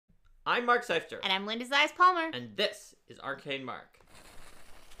I'm Mark Seifter. And I'm Linda Zeiss Palmer. And this is Arcane Mark.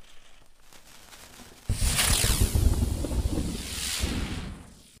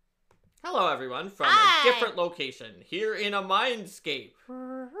 Hello, everyone, from a different location, here in a Mindscape.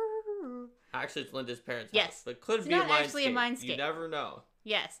 Actually, it's Linda's parents' house, but could be a Mindscape. Not actually a Mindscape. You never know.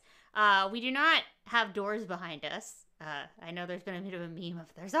 Yes. We do not have doors behind us. I know there's been a bit of a meme of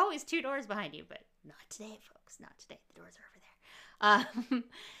there's always two doors behind you, but not today, folks. Not today. The doors are over there.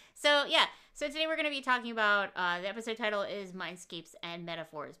 So today we're going to be talking about, the episode title is Mindscapes and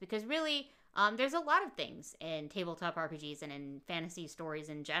Metaphors, because really, there's a lot of things in tabletop RPGs and in fantasy stories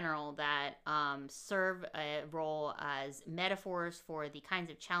in general that serve a role as metaphors for the kinds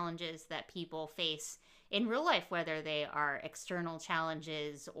of challenges that people face in real life, whether they are external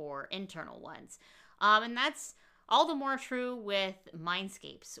challenges or internal ones. And that's all the more true with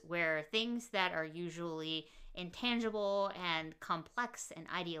Mindscapes, where things that are usually intangible and complex and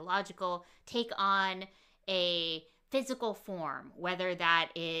ideological take on a physical form, whether that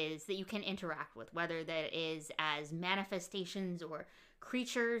is that you can interact with, whether that is as manifestations or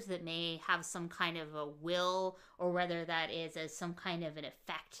creatures that may have some kind of a will, or whether that is as some kind of an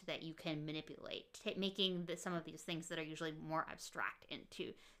effect that you can manipulate, making some of these things that are usually more abstract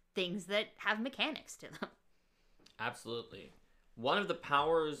into things that have mechanics to them. Absolutely. One of the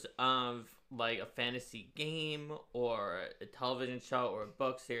powers of like a fantasy game or a television show or a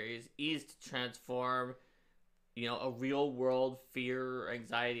book series is to transform, a real world fear,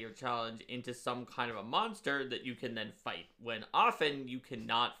 anxiety, or challenge into some kind of a monster that you can then fight, when often you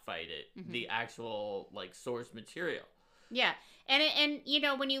cannot fight it, the actual source material. Yeah. And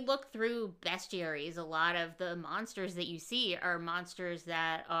when you look through bestiaries, a lot of the monsters that you see are monsters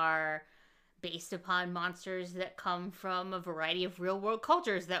that are based upon monsters that come from a variety of real world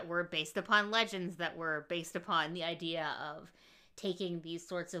cultures, that were based upon legends, that were based upon the idea of taking these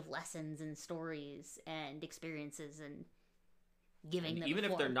sorts of lessons and stories and experiences and giving them even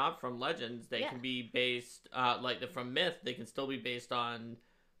form. If they're not from legends, they can be based from myth. They can still be based on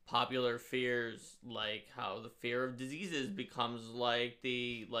popular fears, like how the fear of diseases becomes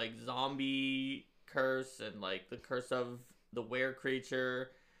the zombie curse and the curse of the were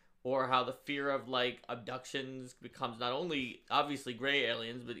creature, or how the fear of abductions becomes not only obviously gray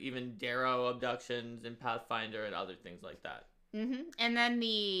aliens, but even Darrow abductions and Pathfinder and other things like that. And then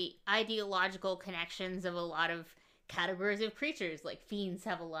the ideological connections of a lot of categories of creatures, like fiends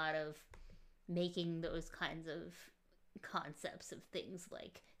have a lot of making those kinds of concepts of things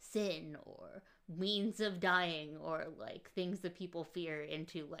like sin or means of dying, or things that people fear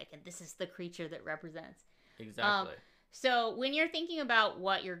into and this is the creature that represents. Exactly. So when you're thinking about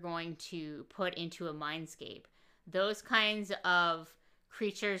what you're going to put into a Mindscape, those kinds of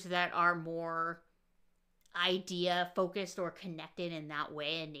creatures that are more idea focused or connected in that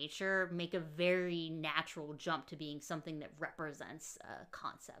way in nature make a very natural jump to being something that represents a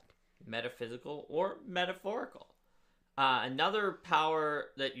concept. Metaphysical or metaphorical. Another power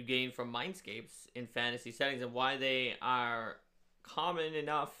that you gain from Mindscapes in fantasy settings, and why they are common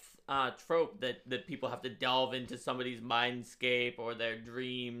enough trope that people have to delve into somebody's mindscape or their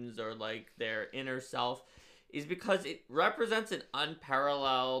dreams or their inner self, is because it represents an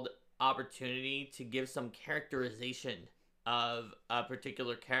unparalleled opportunity to give some characterization of a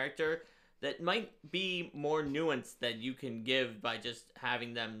particular character that might be more nuanced than you can give by just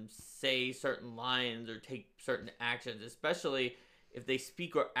having them say certain lines or take certain actions, especially if they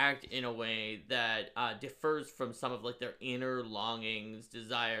speak or act in a way that differs from some of their inner longings,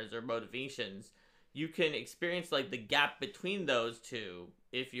 desires, or motivations. You can experience the gap between those two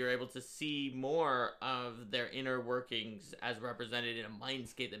if you're able to see more of their inner workings as represented in a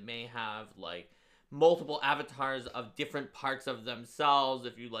mindscape that may have multiple avatars of different parts of themselves.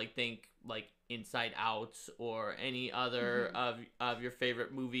 If you think Inside Out or any other of your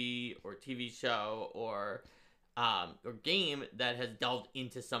favorite movie or TV show or game that has delved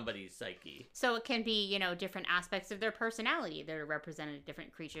into somebody's psyche. So it can be, different aspects of their personality that are represented in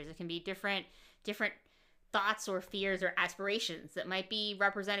different creatures. It can be different thoughts or fears or aspirations that might be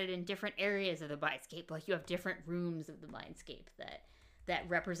represented in different areas of the Mindscape. You have different rooms of the Mindscape that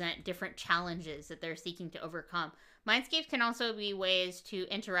represent different challenges that they're seeking to overcome. Mindscapes can also be ways to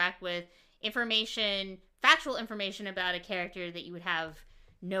interact with factual information about a character that you would have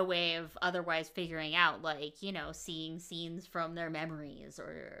no way of otherwise figuring out, seeing scenes from their memories,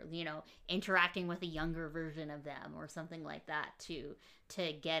 or, interacting with a younger version of them or something like that to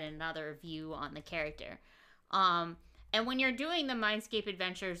get another view on the character. And when you're doing the Mindscape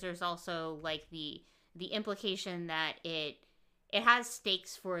adventures, there's also the implication that it has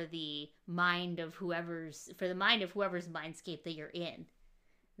stakes for the mind of whoever's mindscape that you're in.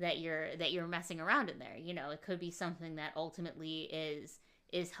 you're messing around in there. You know, it could be something that ultimately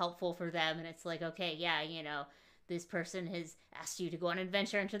is helpful for them, and it's like, okay, yeah, you know, this person has asked you to go on an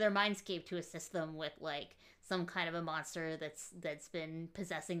adventure into their mindscape to assist them with like some kind of a monster that's been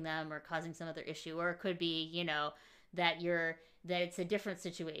possessing them or causing some other issue. Or it could be, you know, that it's a different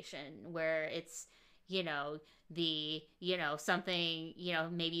situation where it's, you know, something, you know,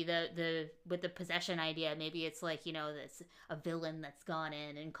 maybe the with the possession idea, maybe it's like, you know, that's a villain that's gone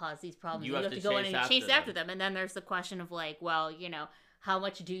in and caused these problems. You have to go in and chase after them. And then there's the question of like, well, you know,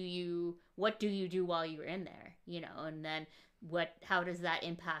 what do you do while you're in there, you know, and then how does that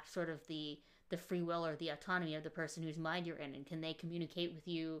impact sort of the free will or the autonomy of the person whose mind you're in, and can they communicate with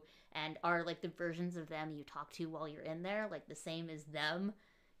you, and are like the versions of them you talk to while you're in there like the same as them,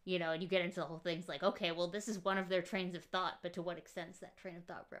 you know? And you get into the whole things like, okay, well, this is one of their trains of thought, but to what extent does that train of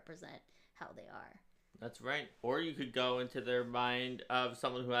thought represent how they are? That's right. Or you could go into their mind of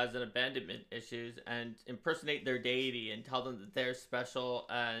someone who has an abandonment issues and impersonate their deity and tell them that they're special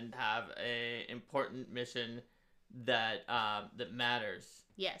and have a important mission that matters.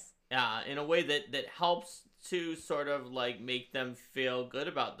 Yes. In a way that helps to sort of like make them feel good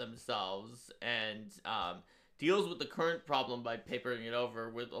about themselves, and deals with the current problem by papering it over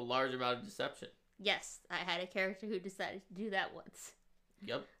with a large amount of deception. Yes, I had a character who decided to do that once.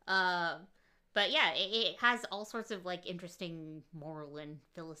 Yep. But yeah, it has all sorts of like interesting moral and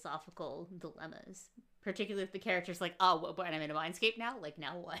philosophical dilemmas. Particularly if the character's like, oh, but I'm in a mindscape now? Like,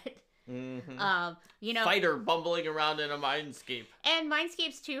 now what? Mm-hmm. You know, fighter bumbling around in a mindscape. And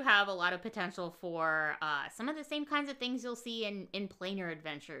mindscapes too have a lot of potential for some of the same kinds of things you'll see in planar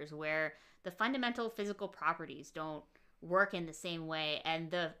adventures, where the fundamental physical properties don't work in the same way,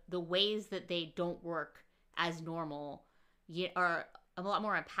 and the ways that they don't work as normal are a lot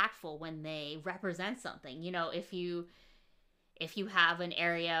more impactful when they represent something. You know, if you have an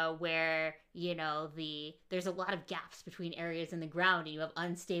area where, you know, there's a lot of gaps between areas in the ground, and you have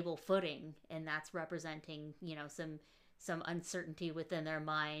unstable footing, and that's representing, you know, some uncertainty within their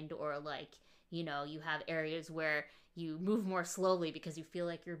mind, or like, you know, you have areas where you move more slowly because you feel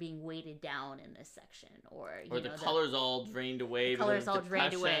like you're being weighted down in this section, or the colors all drained away,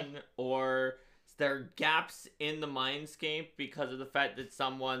 or there are gaps in the mindscape because of the fact that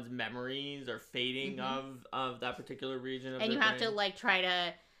someone's memories are fading of that particular region of and their you have brain. to like try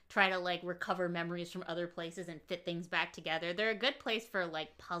to like recover memories from other places and fit things back together. They're a good place for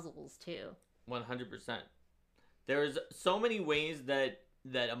like puzzles too. 100%. There's so many ways that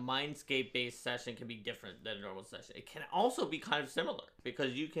a mindscape based session can be different than a normal session. It can also be kind of similar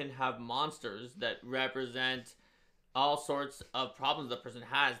because you can have monsters that represent all sorts of problems the person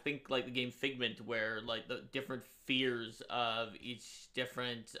has. Think like the game Figment, where like the different fears of each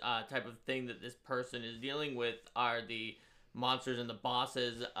different type of thing that this person is dealing with are the monsters and the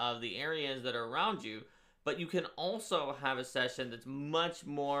bosses of the areas that are around you. But you can also have a session that's much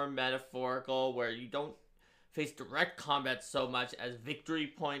more metaphorical, where you don't face direct combat so much as victory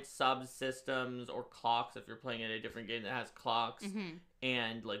point subsystems or clocks, if you're playing in a different game that has clocks,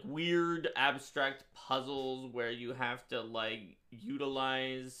 and like weird abstract puzzles where you have to like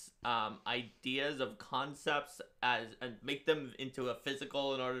utilize ideas of concepts and make them into a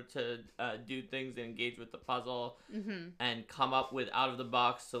physical in order to do things and engage with the puzzle, and come up with out of the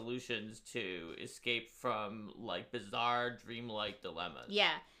box solutions to escape from like bizarre dreamlike dilemmas.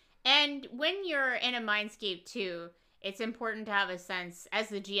 Yeah. And when you're in a mindscape too, it's important to have a sense as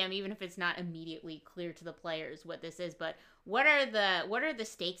the GM, even if it's not immediately clear to the players what this is, but what are the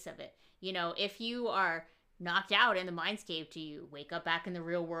stakes of it? You know, if you are knocked out in the mindscape, do you wake up back in the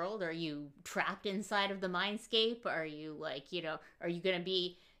real world? Are you trapped inside of the mindscape? Are you like, you know, are you going to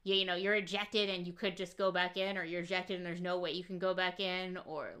be, you know, you're ejected and you could just go back in, or you're ejected and there's no way you can go back in,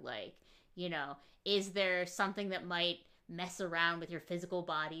 or like, you know, is there something that might mess around with your physical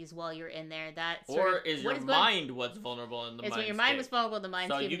bodies while you're in there? Is your mind what's vulnerable in the mindscape? Your mind was vulnerable in the mindscape.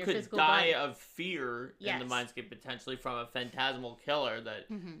 So you could die of fear in the mindscape, potentially from a phantasmal killer that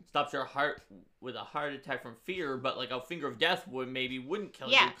stops your heart with a heart attack from fear, but like a finger of death wouldn't kill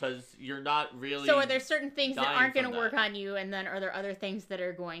you because you're not really. So are there certain things that aren't going to work on you, and then are there other things that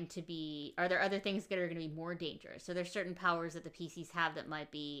are going to be more dangerous? So there's certain powers that the PCs have that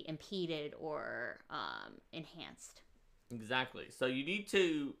might be impeded or enhanced. Exactly. So you need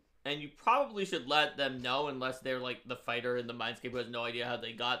to, and you probably should let them know, unless they're like the fighter in the mindscape who has no idea how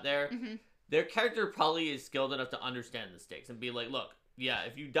they got there. Their character probably is skilled enough to understand the stakes and be like, look, yeah,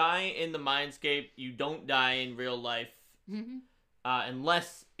 if you die in the mindscape, you don't die in real life.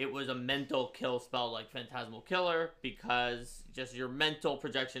 Unless it was a mental kill spell like Phantasmal Killer, because just your mental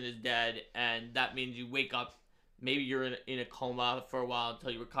projection is dead, and that means you wake up maybe you're in a coma for a while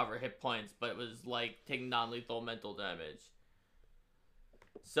until you recover hit points, but it was like taking non-lethal mental damage.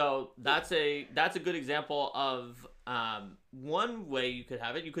 So that's a good example of one way you could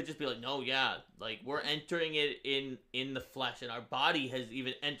have it. You could just be like, no, yeah, like we're entering it in the flesh, and our body has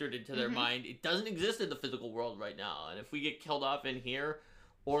even entered into their mind. It doesn't exist in the physical world right now, and if we get killed off in here,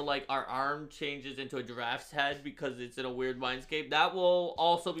 or like our arm changes into a giraffe's head because it's in a weird mindscape, that will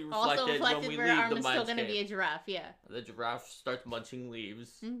also be reflected when we leave the mindscape. Still going to be a giraffe, yeah. The giraffe starts munching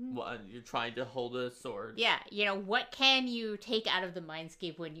leaves while you're trying to hold a sword. Yeah, you know, what can you take out of the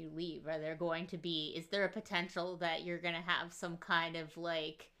mindscape when you leave? Are there going to be, is there a potential that you're going to have some kind of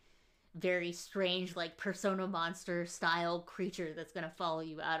like very strange like persona monster style creature that's going to follow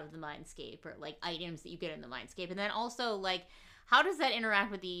you out of the mindscape, or like items that you get in the mindscape? And then also like, how does that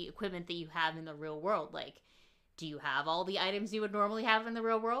interact with the equipment that you have in the real world? Like, do you have all the items you would normally have in the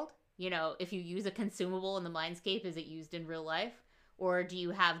real world? You know, if you use a consumable in the mindscape, is it used in real life? Or do you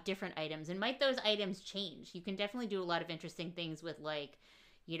have different items? And might those items change? You can definitely do a lot of interesting things with, like,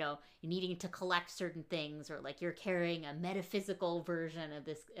 you know, needing to collect certain things, or like you're carrying a metaphysical version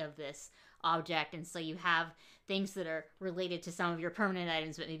of this object, and so you have things that are related to some of your permanent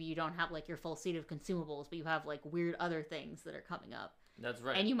items, but maybe you don't have like your full suite of consumables, but you have like weird other things that are coming up. That's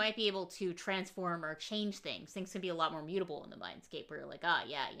right. And you might be able to transform or change things. Things can be a lot more mutable in the mindscape, where you're like,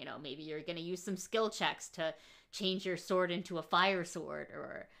 yeah, you know, maybe you're going to use some skill checks to change your sword into a fire sword,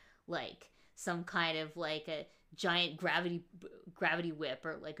 or like some kind of like a giant gravity whip,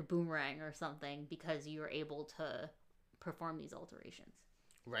 or like a boomerang or something, because you're able to perform these alterations.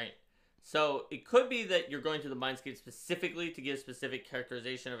 Right. So it could be that you're going to the mindscape specifically to give specific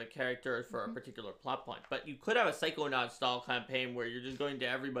characterization of a character for a particular plot point. But you could have a Psychonaut style campaign where you're just going to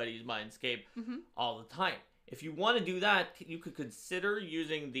everybody's mindscape all the time. If you want to do that, you could consider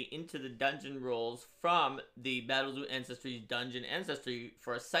using the Into the Dungeon rules from the Battlezoo Ancestry's Dungeon Ancestry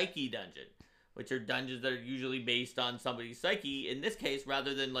for a Psyche dungeon, which are dungeons that are usually based on somebody's psyche. In this case,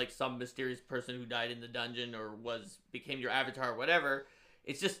 rather than like some mysterious person who died in the dungeon or became your avatar or whatever,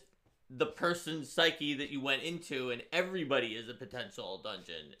 it's just the person's psyche that you went into, and everybody is a potential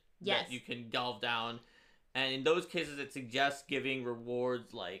dungeon that you can delve down. And in those cases, it suggests giving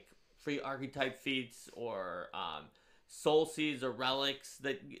rewards like free archetype feats, or soul seeds or relics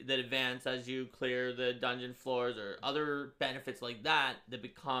that advance as you clear the dungeon floors, or other benefits like that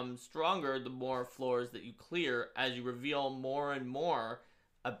become stronger the more floors that you clear, as you reveal more and more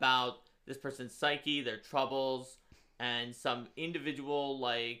about this person's psyche, their troubles, and some individual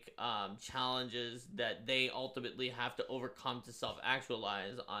like challenges that they ultimately have to overcome to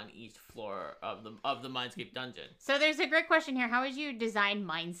self-actualize on each floor of the Mindscape dungeon. So there's a great question here. How would you design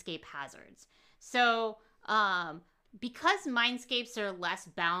Mindscape hazards? So because Mindscapes are less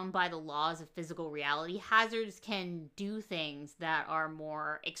bound by the laws of physical reality, hazards can do things that are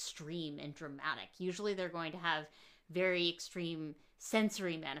more extreme and dramatic. Usually they're going to have very extreme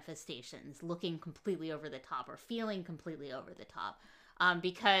sensory manifestations, looking completely over the top or feeling completely over the top,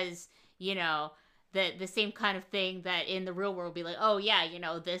 because, you know, the same kind of thing that in the real world would be like, oh yeah, you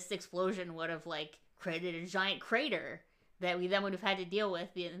know, this explosion would have like created a giant crater that we then would have had to deal with,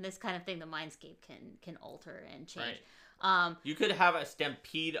 and this kind of thing the Mindscape can alter and change. Right. You could have a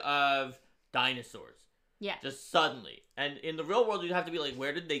stampede of dinosaurs. Yeah. Just suddenly. And in the real world, you'd have to be like,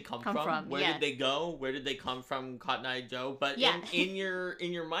 where did they come from? Where did they go? Where did they come from, Cotton Eye Joe? But in your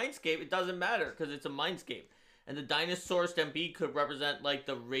Mindscape, it doesn't matter, because it's a Mindscape. And the dinosaur stampede could represent like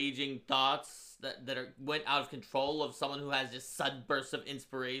the raging thoughts that went out of control of someone who has just sudden bursts of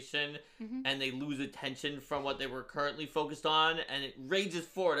inspiration, and they lose attention from what they were currently focused on, and it rages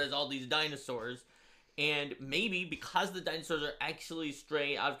forward as all these dinosaurs. And maybe because the dinosaurs are actually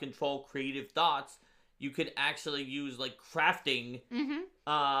stray out of control creative thoughts, you could actually use like crafting,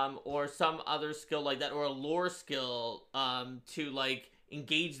 or some other skill like that, or a lore skill, to like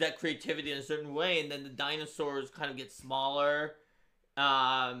engage that creativity in a certain way, and then the dinosaurs kind of get smaller,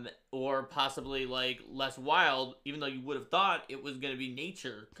 or possibly like less wild, even though you would have thought it was going to be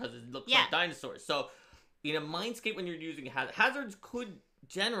nature because it looks like dinosaurs. So in a Mindscape, when you're using hazards, could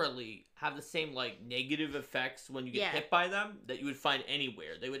generally have the same like negative effects when you get hit by them that you would find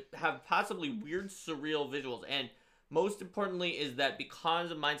anywhere. They would have possibly weird, surreal visuals, and most importantly is that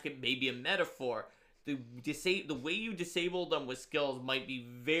because a Mindscape may be a metaphor, the way you disable them with skills might be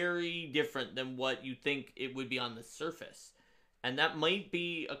very different than what you think it would be on the surface. And that might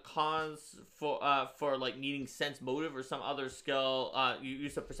be a cause for like needing sense motive or some other skill,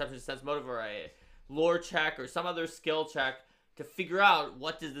 use of perception sense motive, or a lore check or some other skill check to figure out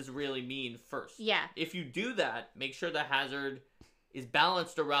what does this really mean first. Yeah. If you do that, make sure the hazard is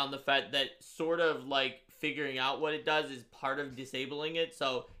balanced around the fact that sort of like figuring out what it does is part of disabling it.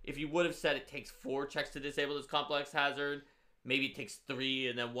 So if you would have said it takes 4 checks to disable this complex hazard, maybe it takes 3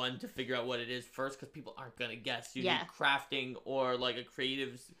 and then 1 to figure out what it is first, because people aren't going to guess. You need crafting or like a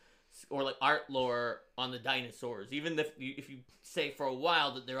creative or like art lore on the dinosaurs. Even if you say for a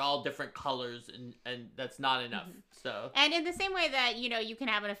while that they're all different colors, and that's not enough. So, and in the same way that, you know, you can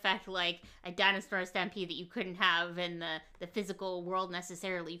have an effect like a dinosaur stampede that you couldn't have in the physical world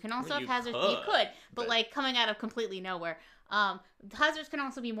necessarily. You can also have hazards. You could, but like coming out of completely nowhere. Hazards can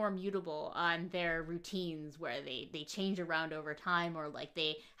also be more mutable on their routines, where they change around over time, or like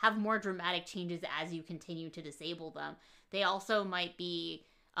they have more dramatic changes as you continue to disable them. They also might be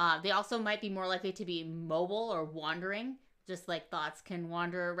more likely to be mobile or wandering, just like thoughts can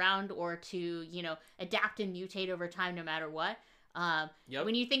wander around, or to, you know, adapt and mutate over time no matter what.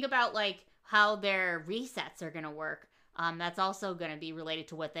 When you think about like how their resets are going to work, that's also going to be related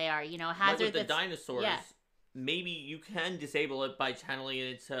to what they are. You know, hazard like with the dinosaurs, maybe you can disable it by channeling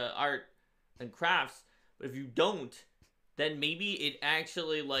it into art and crafts, but if you don't, then maybe it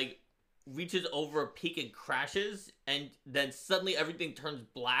actually like reaches over a peak and crashes, and then suddenly everything turns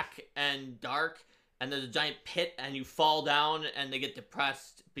black and dark, and there's a giant pit, and you fall down, and they get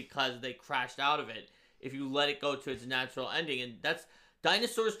depressed because they crashed out of it. If you let it go to its natural ending, and that's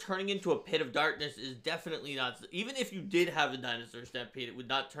dinosaurs turning into a pit of darkness is definitely not. Even if you did have a dinosaur stampede, it would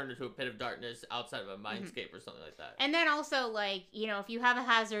not turn into a pit of darkness outside of a Mindscape or something like that. And then also, like, you know, if you have a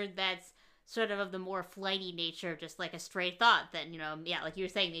hazard that's sort of the more flighty nature, just like a stray thought, then, you know, like you were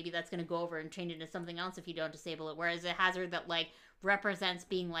saying, maybe that's going to go over and change into something else if you don't disable it. Whereas a hazard that like represents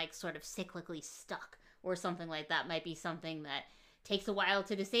being like sort of cyclically stuck or something like that might be something that takes a while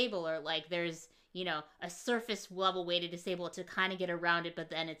to disable, or like there's, you know, a surface level way to disable it to kind of get around it, but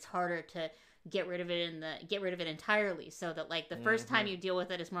then it's harder to get rid of it entirely, so that like the first time you deal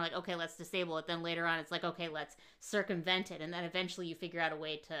with it, it's more like, okay, let's disable it. Then later on it's like, okay, let's circumvent it, and then eventually you figure out a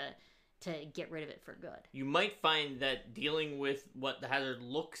way to get rid of it for good. You might find that dealing with what the hazard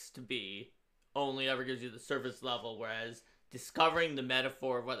looks to be only ever gives you the surface level, whereas discovering the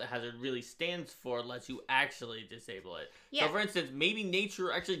metaphor of what the hazard really stands for lets you actually disable it. So for instance, maybe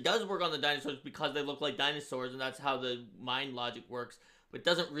nature actually does work on the dinosaurs because they look like dinosaurs, and that's how the mind logic works, but it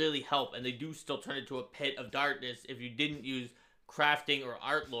doesn't really help, and they do still turn into a pit of darkness if you didn't use crafting or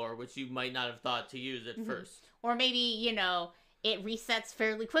art lore, which you might not have thought to use at first. Or maybe, you know, it resets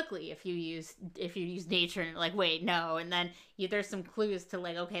fairly quickly if you use nature, and like, wait, no, and then there's some clues to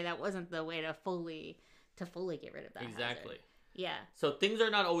like, okay, that wasn't the way to fully get rid of that exactly hazard. Yeah. So things are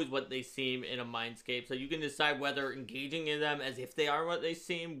not always what they seem in a Mindscape, so you can decide whether engaging in them as if they are what they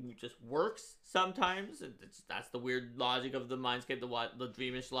seem just works sometimes. That's the weird logic of the Mindscape, the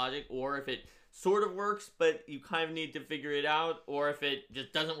dreamish logic, or if it sort of works, but you kind of need to figure it out, or if it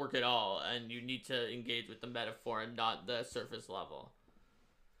just doesn't work at all, and you need to engage with the metaphor and not the surface level.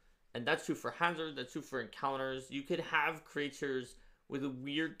 And that's true for hazards, that's true for encounters. You could have creatures with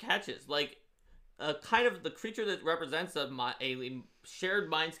weird catches, like kind of the creature that represents a shared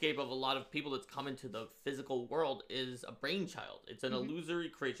mindscape of a lot of people that's come into the physical world is a brainchild. It's an illusory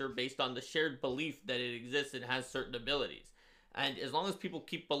creature based on the shared belief that it exists and has certain abilities. And as long as people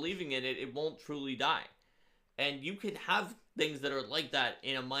keep believing in it, it won't truly die. And you could have things that are like that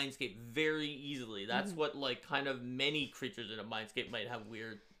in a Mindscape very easily. That's what, like, kind of many creatures in a Mindscape might have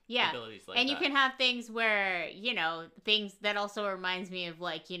weird abilities like that. And you can have things where, you know, things that also reminds me of,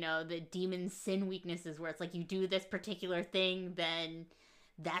 like, you know, the demon sin weaknesses, where it's like you do this particular thing, then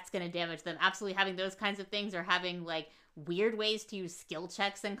that's going to damage them. Absolutely having those kinds of things, or having, like, weird ways to use skill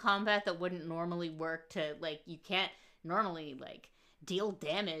checks in combat that wouldn't normally work to, like, you can't normally, like, deal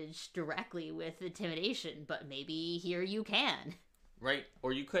damage directly with intimidation, but maybe here you can. Right.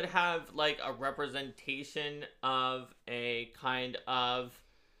 Or you could have, like, a representation of a kind of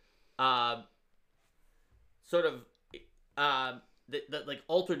sort of that like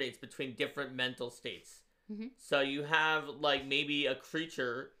alternates between different mental states. So you have, like, maybe a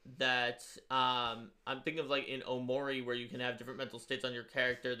creature that I'm thinking of, like, in Omori, where you can have different mental states on your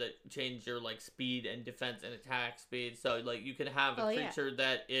character that change your, like, speed and defense and attack speed. So, like, you can have a creature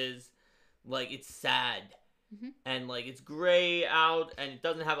that is, like, it's sad and, like, it's gray out and it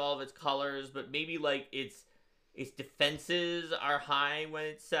doesn't have all of its colors, but maybe, like, its defenses are high when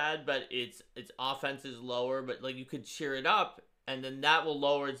it's sad, but its offense is lower. But, like, you could cheer it up, and then that will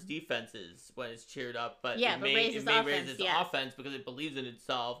lower its defenses when it's cheered up. But it may raise its offense because it believes in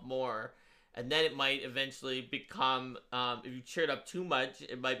itself more. And then it might eventually become, if you cheer it up too much,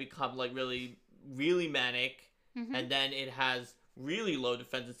 it might become, like, really, really manic. And then it has really low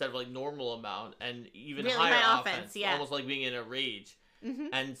defense instead of, like, normal amount, and even really higher offense. Almost like being in a rage. Mm-hmm.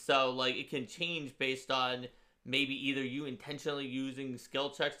 And so, like, it can change based on maybe either you intentionally using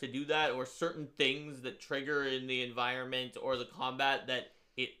skill checks to do that, or certain things that trigger in the environment or the combat that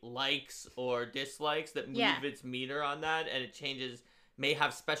it likes or dislikes that move Yeah. its meter on that, and it changes, may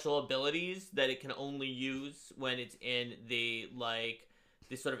have special abilities that it can only use when it's in the, like,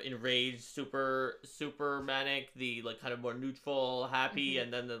 the sort of enraged, super manic, the, like, kind of more neutral, happy, Mm-hmm.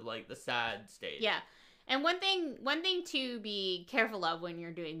 and then the, like, the sad state. Yeah. And one thing to be careful of when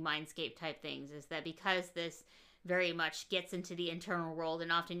you're doing Mindscape type things is that because this very much gets into the internal world,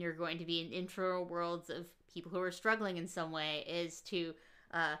 and often you're going to be in internal worlds of people who are struggling in some way, is to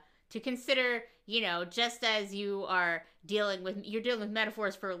consider, just as you're dealing with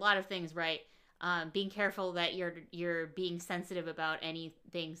metaphors for a lot of things, right? Being careful that you're being sensitive about any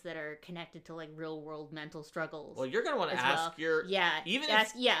things that are connected to, like, real world mental struggles. Well, you're gonna want to as ask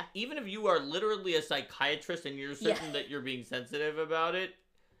well. even if you are literally a psychiatrist and you're certain that you're being sensitive about it,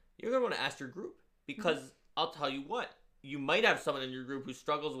 you're gonna want to ask your group, because I'll tell you what, you might have someone in your group who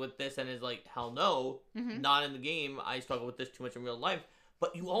struggles with this and is like, hell no, not in the game. I struggle with this too much in real life.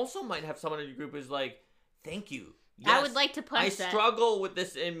 But you also might have someone in your group who's like, thank you. Yes, I would like to punch that. I struggle with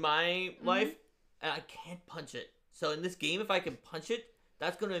this in my life, and I can't punch it. So in this game, if I can punch it,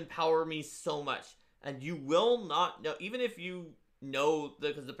 that's going to empower me so much. And you will not know, even if you know,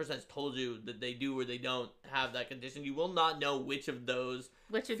 because the person has told you that they do or they don't have that condition, you will not know which of those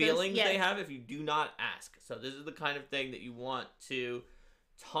feelings they have if you do not ask. So this is the kind of thing that you want to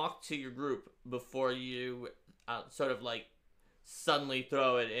talk to your group before you sort of, like, suddenly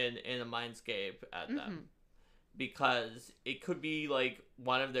throw it in a Mindscape at them. Because it could be, like,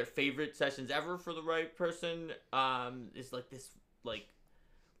 one of their favorite sessions ever for the right person. Is like this, like,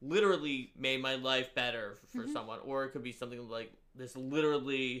 literally made my life better for someone. Or it could be something like, this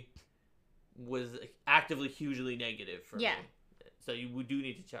literally was actively hugely negative for me. So you do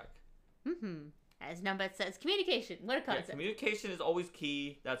need to check. As Numbet says, communication. What a concept. Yeah, communication is always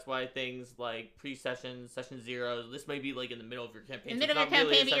key. That's why things like pre-session, session 0, this may be, like, in the middle of your campaign. In the middle of your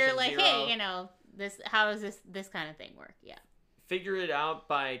campaign, but you're like, hey, how does this kind of thing work? Yeah. Figure it out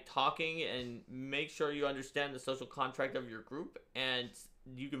by talking, and make sure you understand the social contract of your group, and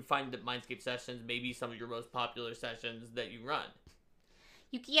you can find that Mindscape sessions may be some of your most popular sessions that you run.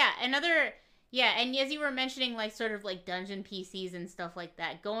 And as you were mentioning, like, sort of like dungeon PCs and stuff like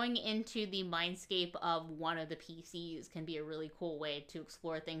that, going into the Mindscape of one of the PCs can be a really cool way to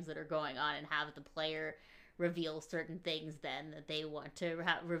explore things that are going on and have the player reveal certain things then that they want to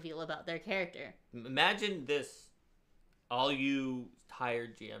reveal about their character. Imagine this, all you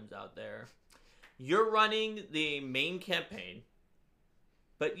tired GMs out there. You're running the main campaign,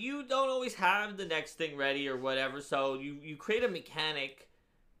 but you don't always have the next thing ready or whatever, so you create a mechanic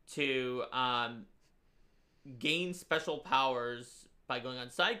to gain special powers by going on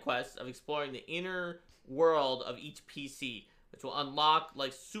side quests of exploring the inner world of each PC, which will unlock,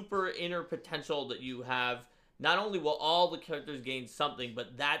 like, super inner potential that you have. Not only will all the characters gain something,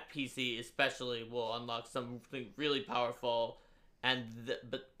 but that PC especially will unlock something really powerful. And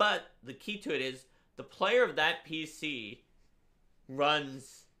but the key to it is the player of that PC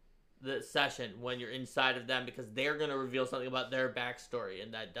runs the session when you're inside of them, because they're going to reveal something about their backstory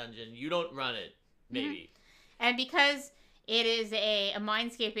in that dungeon. You don't run it, maybe. And because it is a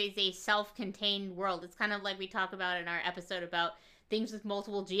Mindscape is a self-contained world, it's kind of like we talk about in our episode about things with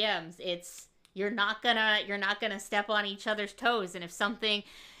multiple GMs. It's you're not gonna step on each other's toes, and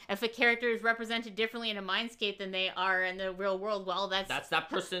if a character is represented differently in a Mindscape than they are in the real world, well, that's that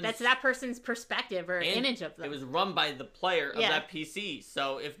person's perspective or image of them. It was run by the player of that PC.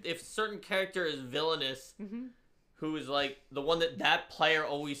 So if certain character is villainous, who is, like, the one that player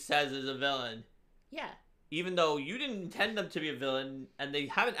always says is a villain. Yeah. Even though you didn't intend them to be a villain, and they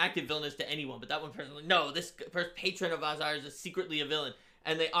haven't acted villainous to anyone, but that one person, like, no, this patron of ours is secretly a villain,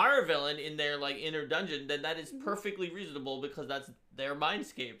 and they are a villain in their, like, inner dungeon, then that is perfectly reasonable, because that's their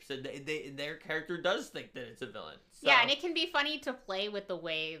Mindscapes, and their character does think that it's a villain. So. Yeah, and it can be funny to play with the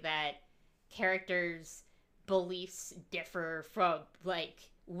way that characters' beliefs differ from, like,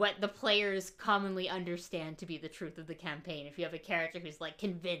 what the players commonly understand to be the truth of the campaign. If you have a character who's, like,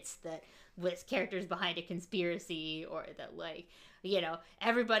 convinced that this character's behind a conspiracy, or that, like,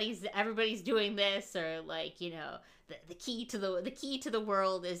 everybody's doing this, or, like, the key to the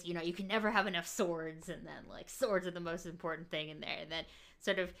world is, you can never have enough swords, and then, like, swords are the most important thing in there, and then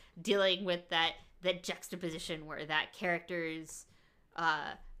sort of dealing with that juxtaposition where that character's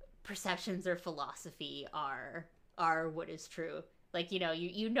perceptions or philosophy are what is true. Like,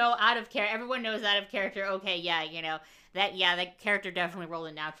 out of character, everyone knows out of character, okay, that character definitely rolled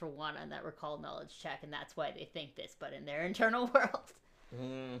a natural 1 on that recall knowledge check, and that's why they think this, but in their internal world.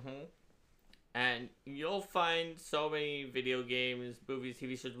 Mm-hmm. And you'll find so many video games, movies,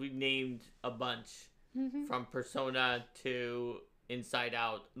 TV shows. We've named a bunch Mm-hmm. from Persona to Inside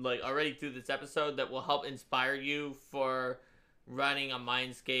Out, like already through this episode, that will help inspire you for running a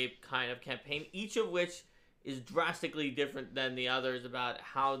Mindscape kind of campaign, each of which is drastically different than the others about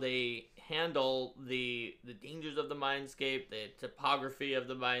how they handle the dangers of the Mindscape, the topography of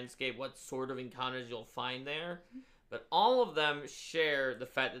the Mindscape, what sort of encounters you'll find there. But all of them share the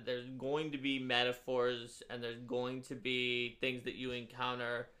fact that there's going to be metaphors and there's going to be things that you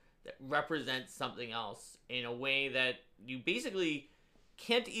encounter that represent something else in a way that you basically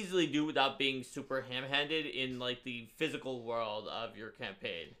can't easily do without being super ham-handed in like the physical world of your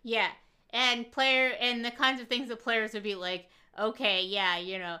campaign. Yeah. And the kinds of things that players would be like, okay, yeah,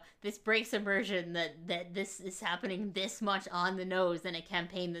 you know, this breaks immersion that this is happening this much on the nose in a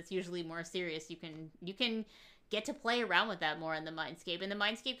campaign that's usually more serious. You can get to play around with that more in the Mindscape. And the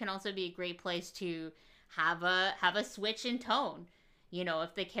Mindscape can also be a great place to have a switch in tone. You know,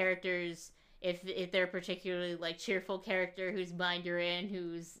 if the characters, if they're particularly like cheerful character whose mind you're in,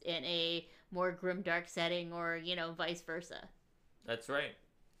 who's in a more grim dark setting, or, you know, vice versa. That's right.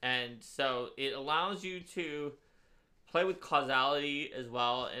 And so it allows you to play with causality as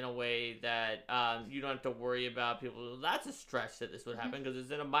well in a way that you don't have to worry about people. That's a stretch that this would happen because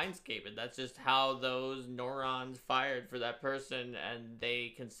it's in a Mindscape, and that's just how those neurons fired for that person, and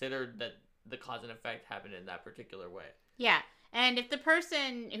they considered that the cause and effect happened in that particular way. Yeah. And if the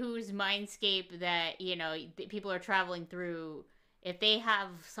person whose Mindscape that, you know, people are traveling through, if they have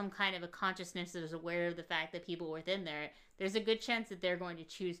some kind of a consciousness that is aware of the fact that people within there, there's a good chance that they're going to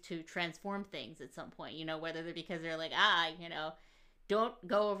choose to transform things at some point, you know, whether they're because they're like, you know, don't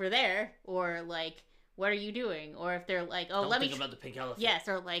go over there, or like, what are you doing? Or if they're like, oh, don't let think me about the pink elephant. Yes,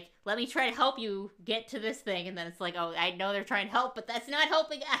 or like, let me try to help you get to this thing, and then it's like, oh, I know they're trying to help, but that's not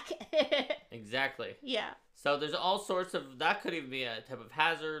helping. Exactly. Yeah. So there's all sorts of, that could even be a type of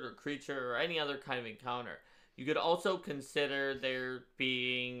hazard or creature or any other kind of encounter. You could also consider there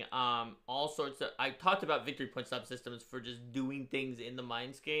being all sorts of, I talked about victory point subsystems for just doing things in the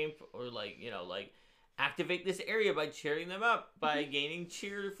Mindscape, or like, you know, like activate this area by cheering them up, by gaining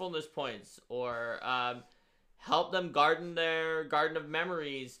cheerfulness points, or help them garden their garden of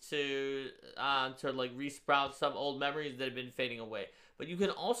memories to like resprout some old memories that have been fading away. But you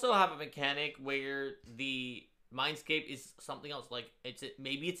can also have a mechanic where the Mindscape is something else, like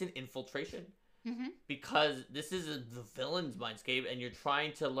maybe it's an infiltration. Mm-hmm. Because this is the villain's Mindscape, and you're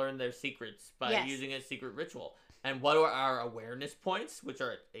trying to learn their secrets by using a secret ritual. And what are our awareness points, which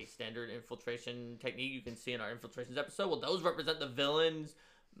are a standard infiltration technique you can see in our infiltrations episode? Well, those represent the villain's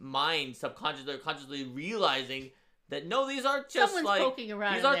mind, subconsciously or consciously realizing that no, these aren't just someone's poking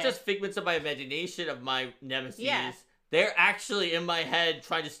around. These aren't just figments of my imagination of my nemesis. Yeah. They're actually in my head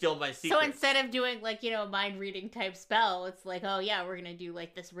trying to steal my secrets. So instead of doing like, you know, mind reading type spell, it's like, oh yeah, we're gonna do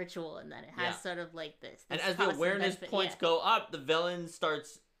like this ritual, and then it has sort of like this and as the awareness points go up, the villain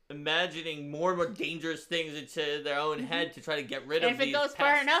starts imagining more and more dangerous things into their own head to try to get rid of these if it goes pests.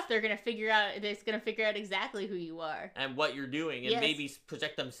 far enough, they're gonna figure out exactly who you are and what you're doing, and maybe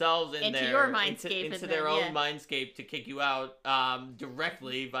project themselves into your Mindscape, into their own Mindscape to kick you out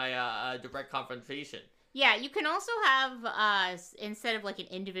directly via a direct confrontation. Yeah, you can also have, instead of like an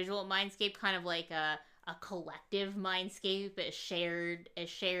individual Mindscape, kind of like a collective Mindscape, a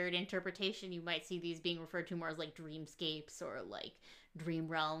shared interpretation. You might see these being referred to more as like dreamscapes, or like dream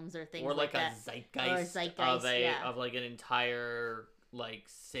realms, or things like that. Or like a zeitgeist, of like an entire like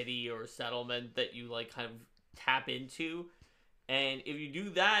city or settlement that you like kind of tap into. And if you do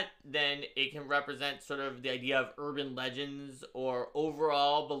that, then it can represent sort of the idea of urban legends or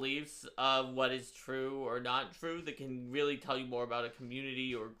overall beliefs of what is true or not true that can really tell you more about a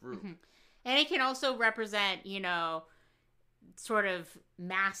community or group. Mm-hmm. And it can also represent, you know, sort of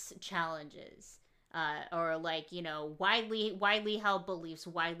mass challenges, or like, you know, widely held beliefs,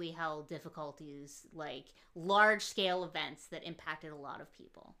 widely held difficulties, like large scale events that impacted a lot of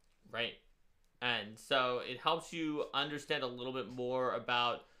people. Right. And so it helps you understand a little bit more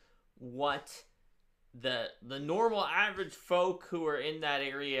about what the normal average folk who are in that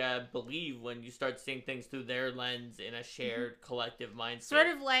area believe when you start seeing things through their lens in a shared collective mindset. Sort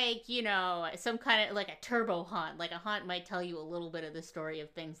of like, you know, some kind of like a turbo haunt. Like a haunt might tell you a little bit of the story of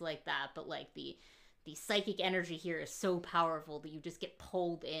things like that, but like the psychic energy here is so powerful that you just get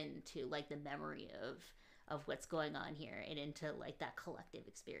pulled into like the memory of what's going on here and into like that collective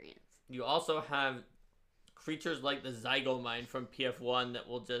experience. You also have creatures like the Zygomind from PF1 that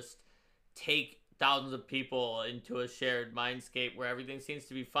will just take thousands of people into a shared Mindscape where everything seems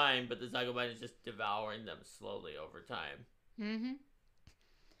to be fine, but the Zygomind is just devouring them slowly over time. Mm-hmm.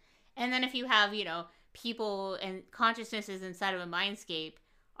 And then if you have, people and consciousnesses inside of a mindscape,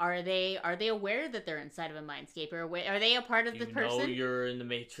 are they aware that they're inside of a mindscape, or are they a part of the person? You know you're in the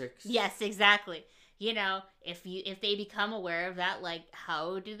Matrix. Yes, exactly. If they become aware of that, like,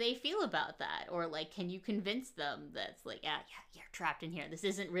 how do they feel about that? Or like, can you convince them that's like, yeah, you're trapped in here. This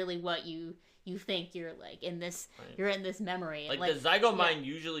isn't really what you think. You're like in this. Right. You're in this memory. Like the Zygo mind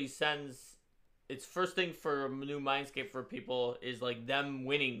usually sends. Its first thing for a new Mindscape for people is like them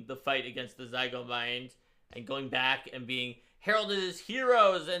winning the fight against the Zygo mind and going back and being heralded as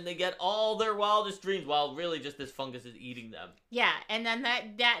heroes, and they get all their wildest dreams while really just this fungus is eating them. Yeah, and then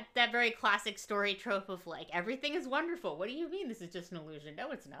that very classic story trope of like, everything is wonderful. What do you mean this is just an illusion?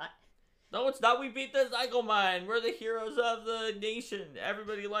 No, it's not. No, it's not. We beat the Zygo mind. We're the heroes of the nation.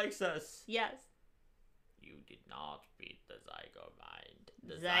 Everybody likes us. Yes. You did not beat the Zygo mind.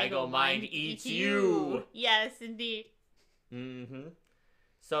 The Zygo mind eats you. Yes, indeed. Mm-hmm.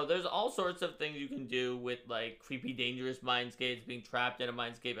 So there's all sorts of things you can do with like creepy, dangerous mindscapes, being trapped in a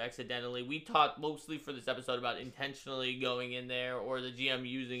mindscape accidentally. We talked mostly for this episode about intentionally going in there or the GM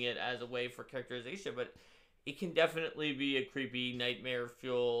using it as a way for characterization, but it can definitely be a creepy,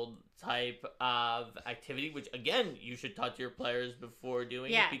 nightmare-fueled type of activity, which again, you should talk to your players before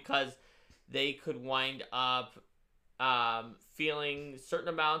doing it, because they could wind up feeling certain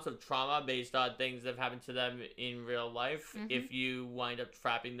amounts of trauma based on things that have happened to them in real life if you wind up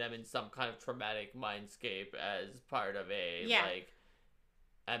trapping them in some kind of traumatic mindscape as part of a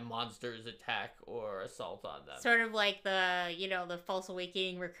monster's attack or assault on them. Sort of like the false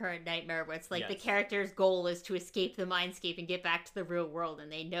awakening recurrent nightmare, where it's like the character's goal is to escape the mindscape and get back to the real world,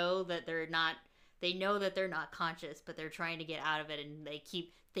 and they know that they're not conscious, but they're trying to get out of it, and they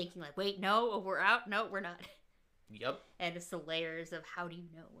keep thinking like, wait, no, we're out. No, we're not. Yep. And it's the layers of how do you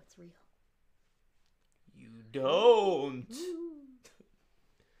know what's real? You don't.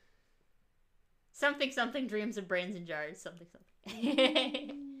 Something dreams of brains in jars. Something.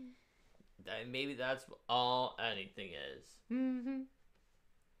 Maybe that's all anything is. Mm-hmm.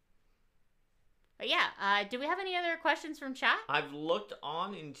 But yeah, do we have any other questions from chat? I've looked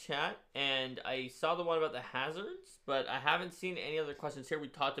on in chat, and I saw the one about the hazards, but I haven't seen any other questions here. We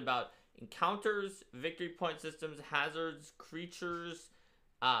talked about encounters, victory point systems, hazards, creatures,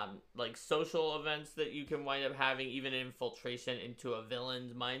 like social events that you can wind up having, even infiltration into a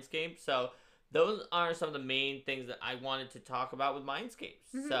villain's mindscape. So those are some of the main things that I wanted to talk about with Mindscapes.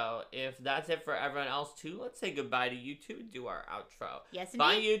 Mm-hmm. So if that's it for everyone else too, let's say goodbye to YouTube and do our outro. Yes, indeed.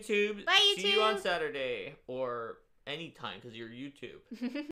 Bye, YouTube. Bye, YouTube. See you on Saturday or anytime because you're YouTube.